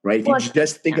 Right? If you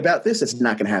just think about this, it's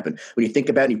not going to happen. When you think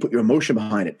about it and you put your emotion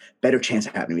behind it, better chance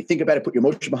of happening. When you think about it, put your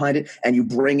emotion behind it, and you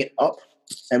bring it up,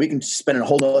 and we can spend a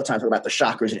whole other time talking about the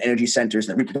chakras and energy centers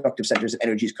and the reproductive centers and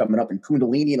energies coming up and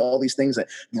Kundalini and all these things that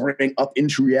bring up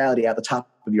into reality at the top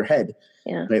of your head.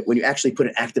 Yeah. Right? When you actually put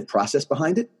an active process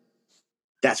behind it,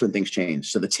 that's when things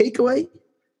change. So the takeaway,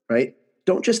 right?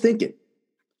 Don't just think it.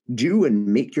 Do and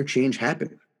make your change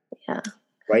happen. Yeah.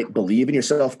 Right? Believe in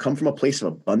yourself. Come from a place of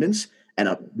abundance.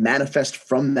 And manifest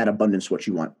from that abundance what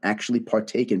you want. Actually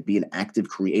partake and be an active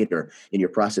creator in your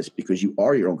process, because you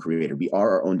are your own creator. We are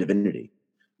our own divinity.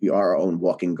 We are our own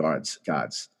walking gods.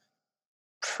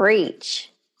 Preach.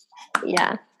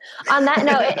 Yeah. On that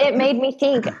note, it made me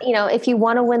think, if you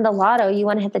want to win the lotto, you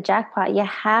want to hit the jackpot, you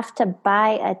have to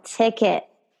buy a ticket.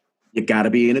 You got to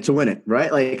be in it to win it,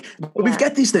 right? Like, we've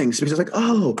got these things because it's like,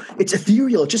 oh, it's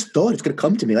ethereal. Just thought it's going to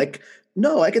come to me. Like,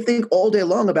 no, I could think all day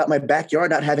long about my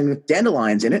backyard not having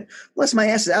dandelions in it. Unless my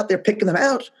ass is out there picking them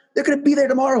out, they're going to be there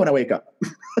tomorrow when I wake up.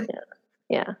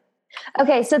 Yeah.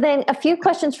 Okay, so then a few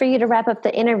questions for you to wrap up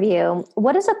the interview.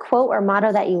 What is a quote or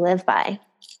motto that you live by?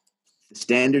 The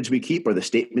standards we keep are the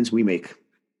statements we make.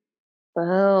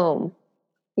 Boom.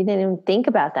 You didn't even think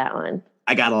about that one.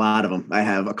 I got a lot of them. I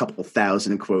have a couple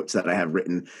thousand quotes that I have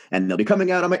written, and they'll be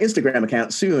coming out on my Instagram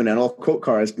account soon, and all quote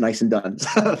cards nice and done.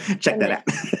 So check that out.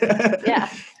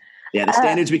 Yeah, the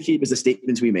standards we keep is the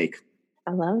statements we make.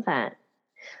 I love that.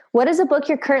 What is a book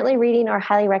you're currently reading or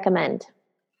highly recommend?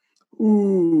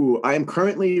 Ooh, I am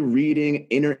currently reading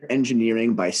Inner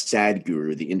Engineering by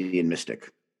Sadhguru, the Indian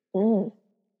mystic.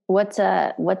 What's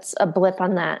a blip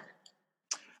on that?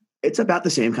 It's about the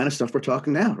same kind of stuff we're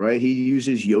talking now, right? He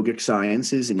uses yogic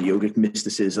sciences and yogic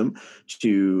mysticism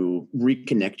to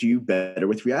reconnect you better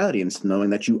with reality and knowing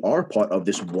that you are part of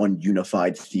this one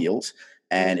unified field.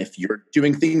 And if you're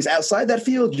doing things outside that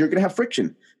field, you're going to have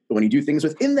friction. But when you do things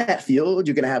within that field,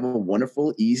 you're going to have a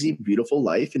wonderful, easy, beautiful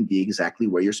life and be exactly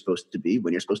where you're supposed to be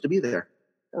when you're supposed to be there.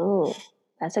 Oh,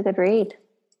 that's a good read.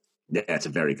 Yeah, it's a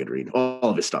very good read.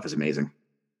 All of his stuff is amazing.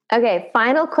 Okay,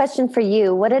 final question for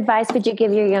you. What advice would you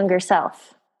give your younger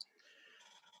self?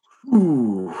 I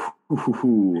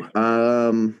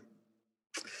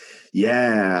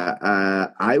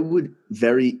would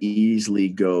very easily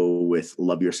go with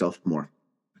love yourself more.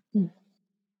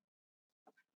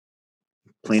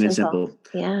 Plain and simple.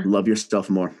 Yeah. Love yourself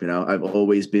more. I've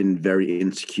always been very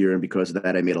insecure, and because of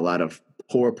that, I made a lot of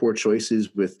poor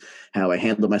choices with how I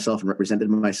handled myself and represented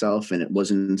myself. And it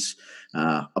wasn't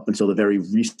up until the very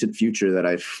recent future that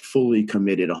I fully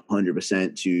committed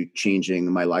 100% to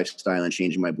changing my lifestyle and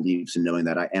changing my beliefs and knowing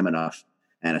that I am enough.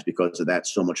 And it's because of that,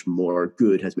 so much more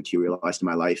good has materialized in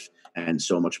my life, and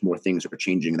so much more things are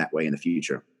changing that way in the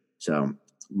future. So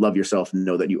love yourself,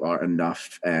 know that you are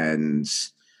enough, and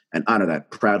honor that.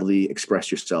 Proudly express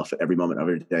yourself at every moment of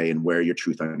your day and wear your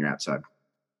truth on your outside.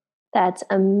 That's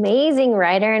amazing,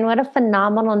 Ryder, and what a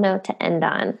phenomenal note to end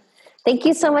on. Thank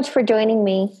you so much for joining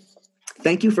me.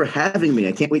 Thank you for having me.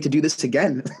 I can't wait to do this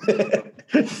again.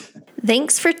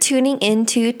 Thanks for tuning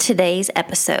into today's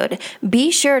episode. Be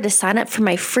sure to sign up for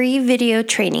my free video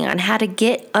training on how to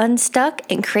get unstuck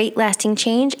and create lasting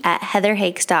change at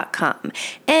heatherhakes.com.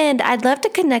 And I'd love to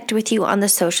connect with you on the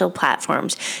social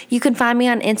platforms. You can find me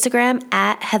on Instagram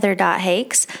at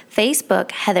heather.hakes, Facebook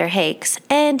Heather Hakes,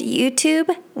 and YouTube,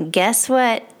 guess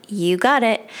what? You got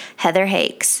it, Heather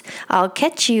Hakes. I'll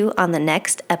catch you on the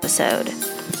next episode.